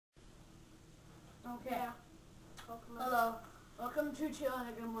to Chill and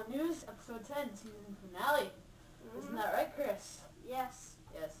Again More News, episode 10, season finale. Isn't that right, Chris? Yes.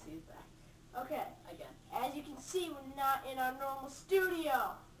 Yes, he's back. Okay. Again. As you can see, we're not in our normal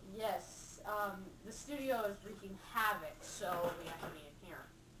studio. Yes, the studio is wreaking havoc, so we have to be in here.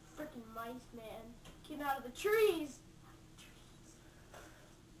 Freaking mice, man. Came out of the trees.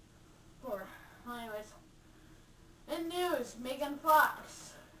 Poor. Well, anyways. In news, Megan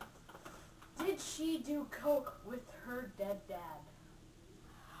Fox. Did she do coke with her dead dad?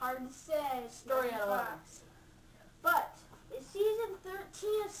 Hard to say. Story out of Fox. But it's season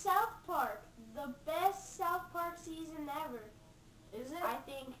 13 of South Park. The best South Park season ever. Is it? I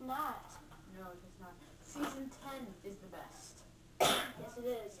think not. No, it is not. Season 10 is the best. Yes, it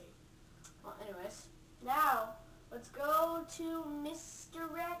is. Well, anyways. Now, let's go to Mr.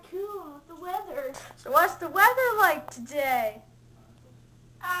 Raccoon with the weather. So what's the weather like today?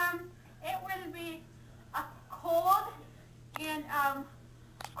 It will be cold and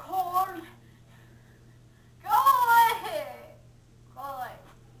cold. Go away! Go away.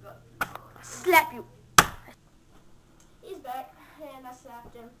 Slap you. He's back, and I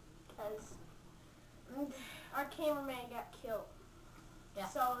slapped him because our cameraman got killed. Yeah.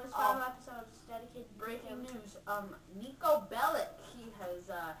 So this final episode is dedicated to Breaking him. news. Nico Bellic, he's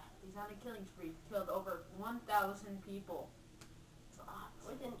on a killing spree. Killed over 1,000 people. It's a lot.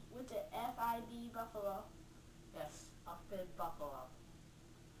 With the FIB Buffalo. Yes, up in Buffalo.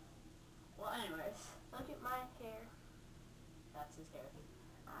 Well, anyways, Look at my hair. that's his hair.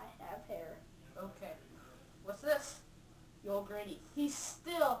 I have hair. Okay. What's this? Yo, Grady. He's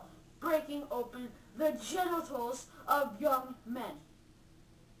still breaking open the genitals of young men.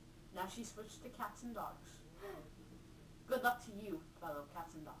 Now she switched to cats and dogs. Good luck to you, fellow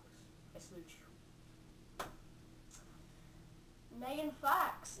cats and dogs. I salute you. Megan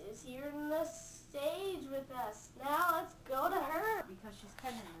Fox is here on the stage with us. Now let's go to her. Because she's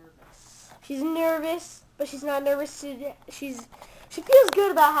kind of nervous. She's nervous, but she's not nervous today. She feels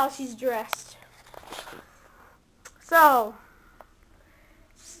good about how she's dressed. So,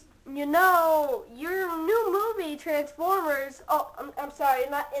 you know, your new movie, Transformers, I'm sorry,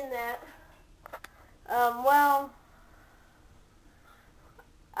 not in that.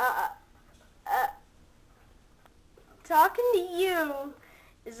 Talking to you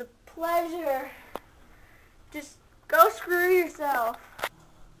is a pleasure. Just go screw yourself.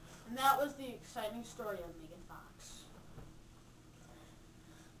 And that was the exciting story of Megan Fox.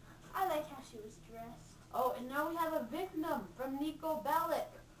 I like how she was dressed. Oh, and now we have a victim from Nico Bellic.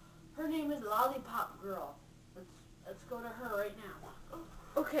 Her name is Lollipop Girl. Let's go to her right now.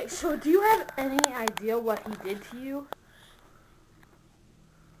 Okay, so do you have any idea what he did to you?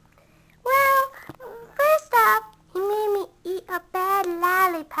 Well, first off, he made me eat a bad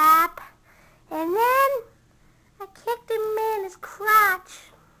lollipop, and then I kicked him in his crotch.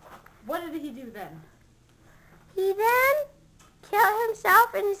 What did he do then? He then killed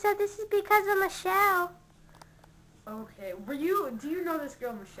himself, and he said this is because of Michelle. Okay, do you know this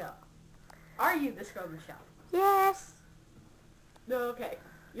girl Michelle? Are you this girl Michelle? Yes. No, okay.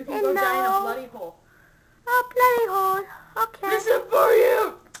 You can go die in a bloody hole. Oh, bloody hole. Okay. This is for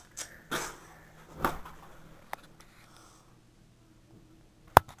you!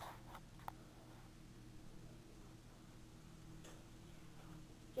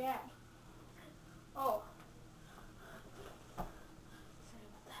 Jack. Oh.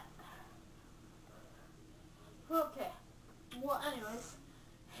 Okay. Well, anyways.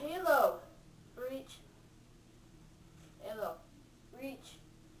 Halo. Reach. Halo. Reach.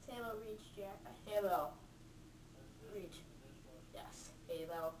 Taylor, reach, Jack. Halo. Reach. Yes.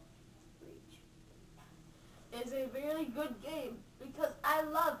 Halo. Reach. It's a really good game because I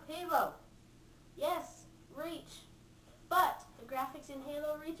love Halo. Yes, Reach. But the graphics in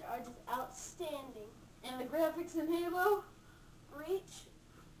Halo Reach are just outstanding. And the graphics in Halo Reach.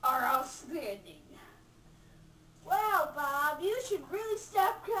 are outstanding. Wow, Bob, you should really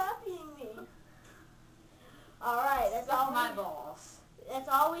stop copying me. All right, that's Suck all. my balls. That's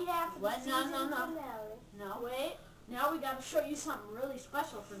all we have for the What? No, season no, no. finale. No. Wait. Now we gotta show you something really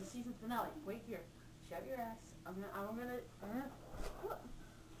special for the season finale. Wait here. Shut your ass. I'm gonna.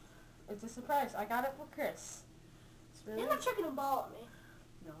 It's a surprise. I got it for Chris. It's really. You're not chucking a ball at me.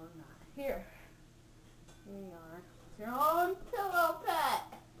 No, I'm not. Here. Here you are. Here. Oh,